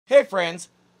Hey friends,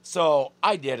 so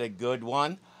I did a good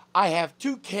one. I have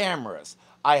two cameras.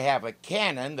 I have a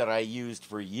Canon that I used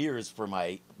for years for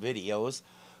my videos,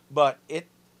 but it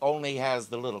only has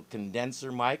the little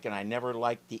condenser mic and I never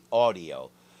liked the audio.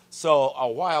 So a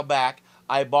while back,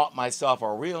 I bought myself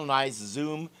a real nice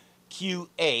Zoom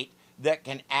Q8 that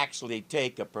can actually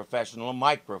take a professional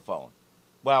microphone.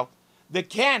 Well, the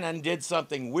Canon did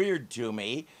something weird to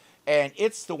me, and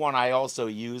it's the one I also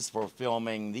use for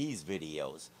filming these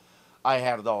videos. I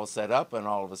had it all set up, and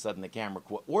all of a sudden the camera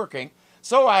quit working,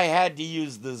 so I had to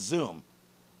use the zoom.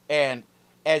 And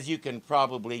as you can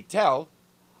probably tell,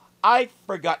 I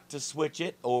forgot to switch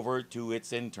it over to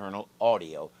its internal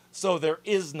audio, so there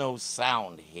is no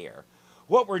sound here.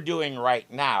 What we're doing right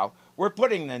now, we're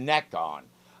putting the neck on.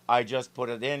 I just put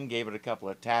it in, gave it a couple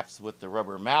of taps with the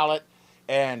rubber mallet,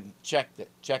 and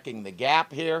checking the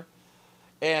gap here.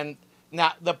 And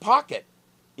now the pocket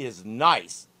is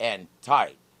nice and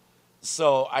tight,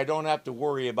 so I don't have to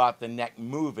worry about the neck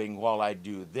moving while I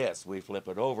do this. We flip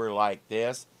it over like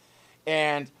this,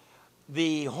 and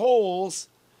the holes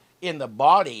in the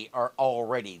body are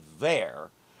already there,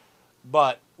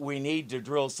 but we need to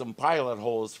drill some pilot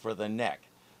holes for the neck.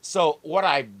 So what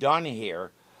I've done here,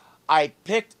 I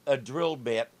picked a drill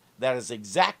bit that is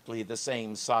exactly the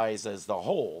same size as the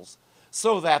holes,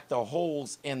 so that the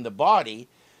holes in the body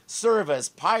serve as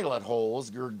pilot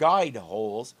holes or guide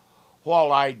holes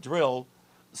while I drill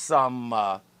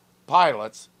some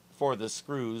pilots for the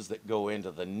screws that go into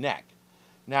the neck.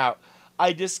 Now,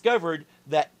 I discovered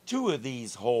that two of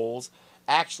these holes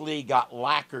actually got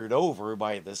lacquered over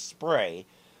by the spray,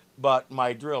 but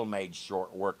my drill made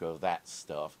short work of that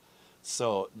stuff,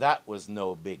 so that was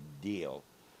no big deal.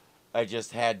 I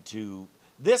just had to,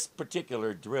 this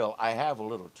particular drill, I have a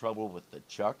little trouble with the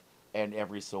chuck, and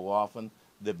every so often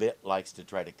the bit likes to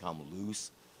try to come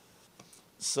loose.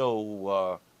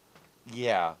 So,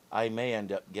 yeah, I may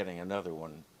end up getting another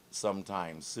one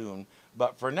sometime soon,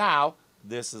 but for now,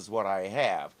 this is what I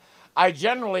have. I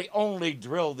generally only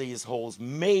drill these holes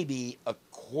maybe a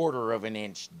quarter of an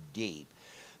inch deep.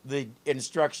 The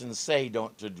instructions say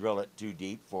don't to drill it too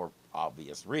deep for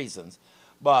obvious reasons,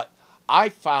 but I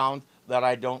found that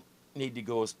I don't need to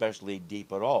go especially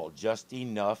deep at all, just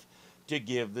enough to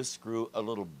give the screw a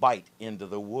little bite into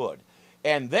the wood.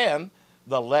 And then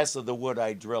the less of the wood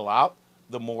I drill out,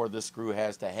 the more the screw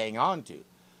has to hang on to.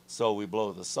 So we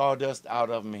blow the sawdust out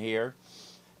of them here,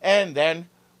 and then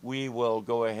we will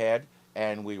go ahead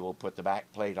and we will put the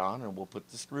back plate on and we'll put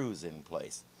the screws in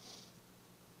place.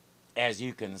 As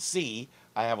you can see,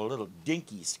 I have a little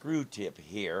dinky screw tip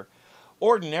here.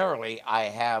 Ordinarily, I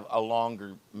have a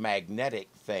longer magnetic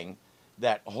thing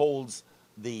that holds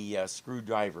the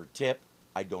screwdriver tip.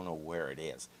 I don't know where it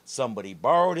is. Somebody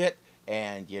borrowed it,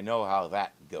 and you know how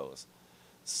that goes.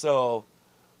 So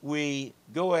we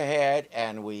go ahead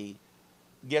and we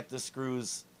get the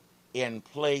screws in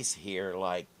place here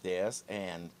like this,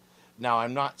 and now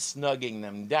I'm not snugging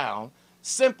them down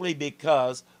simply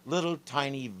because little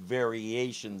tiny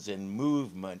variations in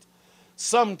movement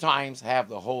sometimes have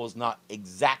the holes not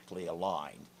exactly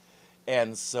aligned,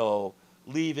 and so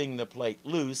leaving the plate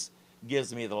loose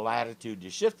gives me the latitude to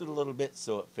shift it a little bit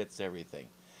so it fits everything.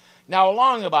 Now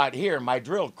along about here, my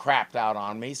drill crapped out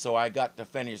on me, so I got to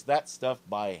finish that stuff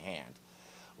by hand.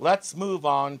 Let's move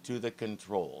on to the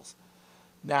controls.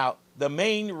 Now, the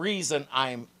main reason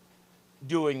I'm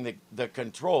doing the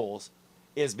controls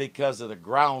is because of the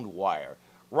ground wire.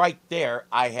 Right there,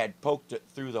 I had poked it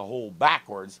through the hole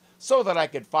backwards so that I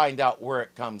could find out where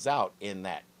it comes out in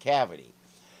that cavity.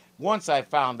 Once I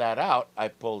found that out, I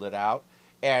pulled it out,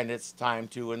 and it's time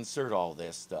to insert all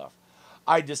this stuff.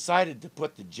 I decided to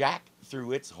put the jack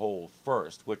through its hole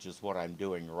first, which is what I'm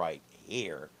doing right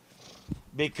here,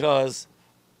 because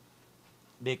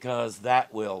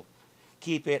that will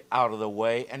keep it out of the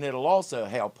way, and it'll also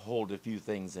help hold a few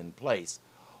things in place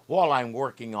while I'm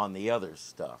working on the other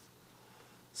stuff.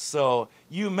 So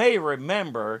you may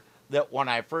remember that when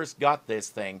I first got this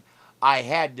thing, I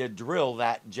had to drill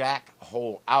that jack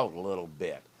hole out a little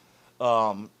bit.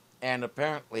 And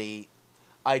apparently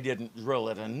I didn't drill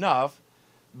it enough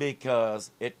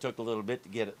because it took a little bit to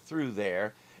get it through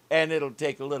there, and it'll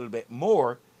take a little bit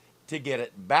more to get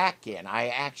it back in. I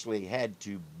actually had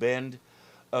to bend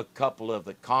a couple of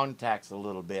the contacts a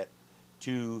little bit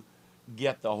to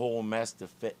get the whole mess to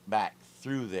fit back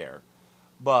through there.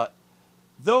 But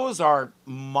those are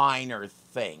minor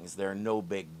things. They're no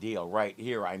big deal. Right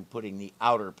here, I'm putting the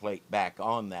outer plate back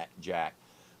on that jack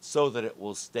so that it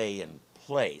will stay in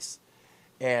place.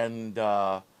 And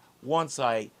once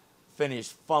I finish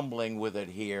fumbling with it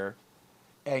here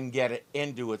and get it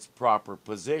into its proper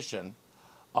position,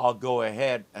 I'll go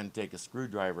ahead and take a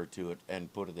screwdriver to it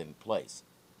and put it in place.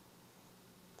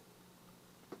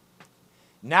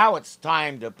 Now it's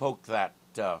time to poke that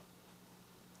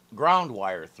ground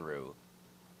wire through.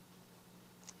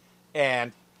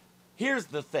 And here's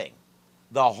the thing.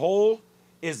 The hole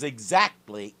is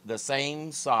exactly the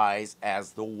same size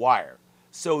as the wire.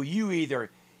 So you either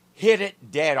hit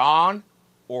it dead on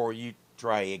or you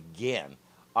try again.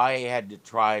 I had to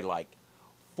try like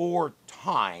 4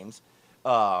 times.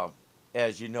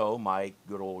 As you know, my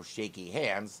good old shaky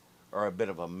hands are a bit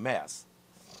of a mess.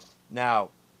 Now,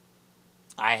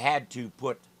 I had to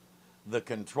put the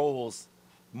controls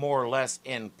more or less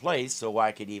in place so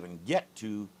I could even get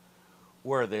to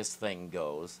where this thing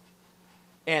goes.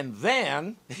 And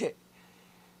then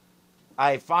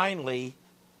I finally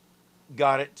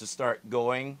got it to start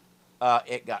going.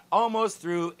 It got almost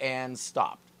through and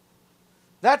stopped.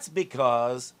 That's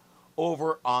because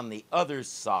over on the other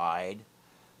side,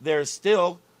 there's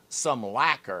still some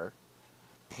lacquer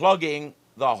plugging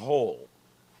the hole.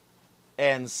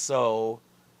 And so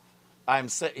I'm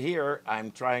here,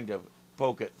 I'm trying to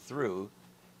poke it through,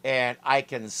 and I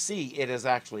can see it has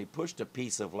actually pushed a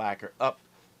piece of lacquer up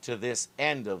to this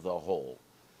end of the hole.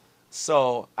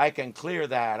 So I can clear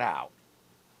that out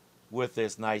with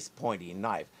this nice pointy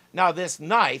knife. Now this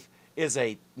knife is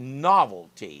a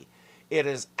novelty. It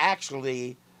is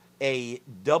actually a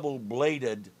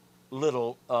double-bladed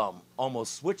little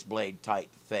almost switchblade type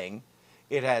thing.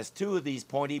 It has 2 of these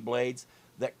pointy blades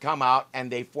that come out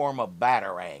and they form a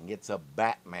batarang. It's a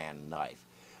Batman knife.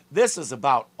 This is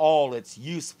about all it's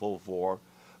useful for,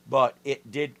 but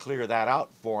it did clear that out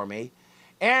for me.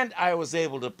 And I was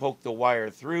able to poke the wire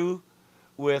through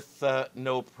with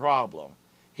no problem.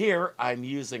 Here I'm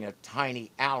using a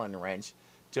tiny Allen wrench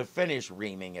to finish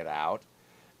reaming it out.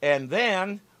 And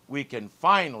then we can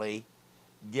finally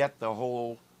get the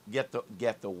hole, get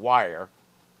the wire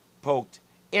poked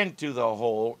into the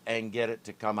hole and get it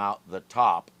to come out the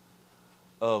top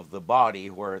of the body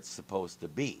where it's supposed to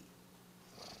be.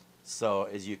 So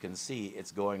as you can see,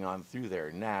 it's going on through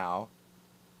there now.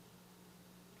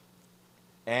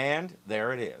 And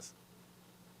there it is.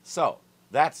 So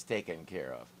that's taken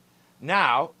care of.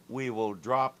 Now we will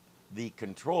drop the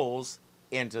controls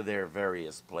into their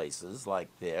various places like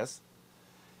this.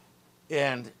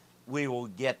 And we will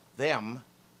get them,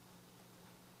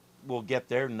 we'll get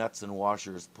their nuts and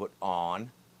washers put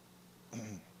on.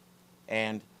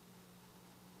 And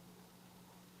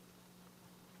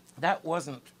that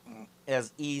wasn't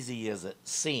as easy as it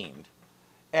seemed.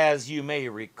 As you may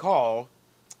recall,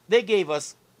 they gave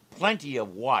us plenty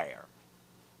of wire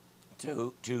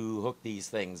to hook these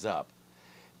things up.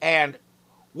 And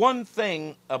one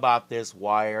thing about this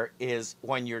wire is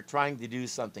when you're trying to do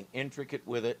something intricate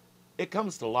with it, it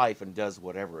comes to life and does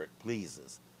whatever it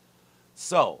pleases.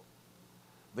 So,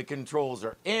 the controls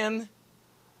are in,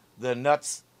 the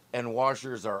nuts and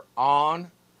washers are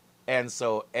on, and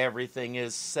so everything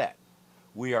is set.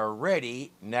 We are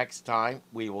ready. Next time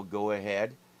we will go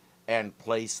ahead and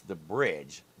place the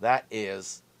bridge. That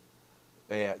is,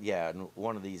 yeah,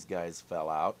 one of these guys fell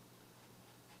out.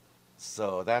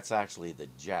 So that's actually the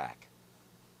jack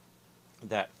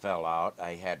that fell out.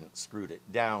 I hadn't screwed it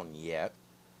down yet.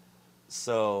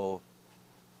 So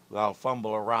I'll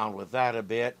fumble around with that a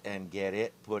bit and get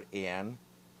it put in.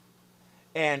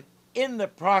 And in the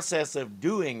process of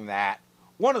doing that,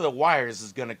 one of the wires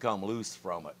is going to come loose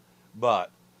from it. But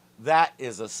that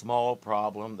is a small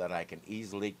problem that I can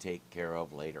easily take care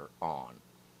of later on.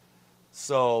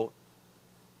 So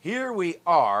here we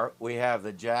are. We have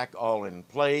the jack all in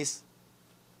place.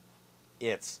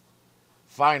 It's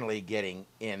finally getting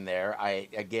in there. I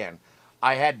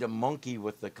had to monkey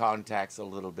with the contacts a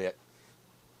little bit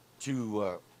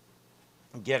to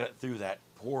get it through that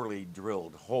poorly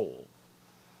drilled hole.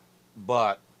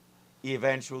 But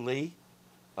eventually,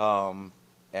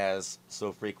 as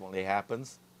so frequently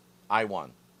happens, I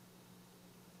won.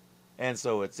 And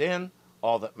so it's in.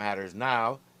 All that matters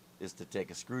now is to take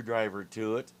a screwdriver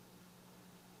to it.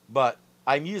 But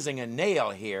I'm using a nail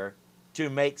here to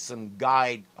make some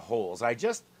guide holes. I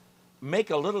just make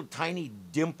a little tiny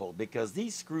dimple because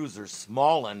these screws are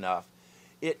small enough.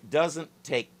 It doesn't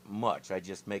take much. I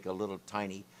just make a little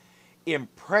tiny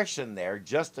impression there,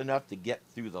 just enough to get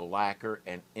through the lacquer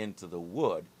and into the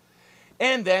wood.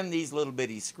 And then these little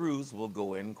bitty screws will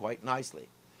go in quite nicely.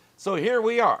 So here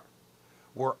we are.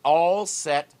 We're all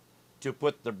set to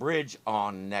put the bridge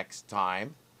on next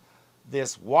time.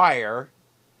 This wire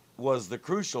was the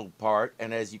crucial part,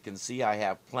 and as you can see, I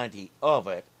have plenty of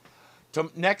it.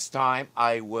 Next time,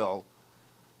 I will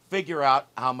figure out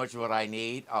how much of it I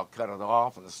need. I'll cut it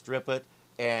off and strip it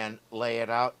and lay it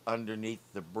out underneath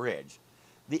the bridge.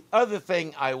 The other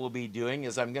thing I will be doing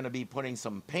is I'm going to be putting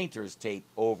some painter's tape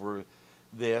over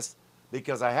this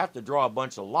because I have to draw a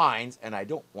bunch of lines and I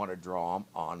don't want to draw them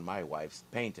on my wife's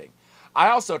painting. I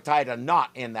also tied a knot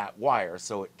in that wire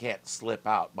so it can't slip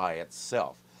out by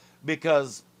itself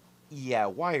because, yeah,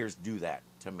 wires do that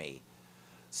to me.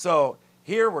 So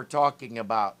here we're talking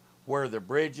about where the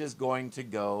bridge is going to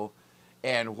go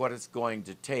and what it's going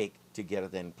to take to get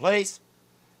it in place.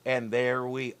 And there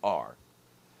we are.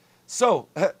 So,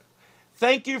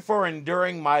 thank you for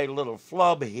enduring my little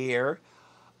flub here.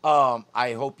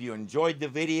 I hope you enjoyed the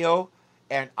video,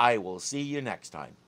 and I will see you next time.